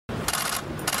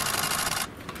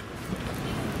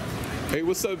Hey,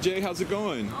 what's up, Jay? How's it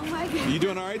going? Oh my goodness. You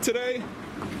doing all right today?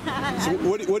 So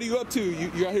what are you up to?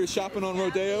 You out here shopping on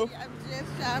Rodeo? I'm just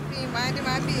shopping, minding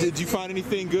my business. Did you find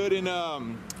anything good in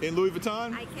Louis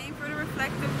Vuitton? I came for the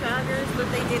reflective joggers,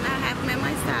 but they did not have them in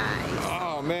my size.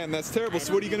 Oh man, that's terrible.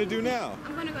 So what are you gonna do now?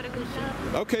 I'm gonna go to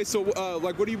Gucci. Okay, so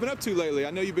like, what have you been up to lately?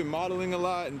 I know you've been modeling a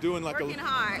lot and doing like Working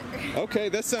hard. Okay,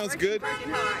 that sounds good. Working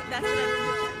hard. That's what I've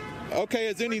been doing. Okay,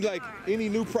 is there any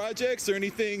new projects or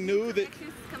anything new that?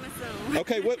 Collection's coming soon.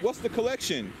 Okay, what's the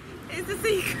collection? It's a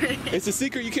secret. It's a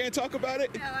secret. You can't talk about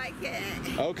it? No, I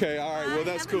can't. Okay, all right. Well,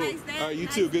 that's Have a cool. nice day. All right, you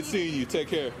Nice too. Good meeting seeing you. Take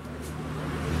care.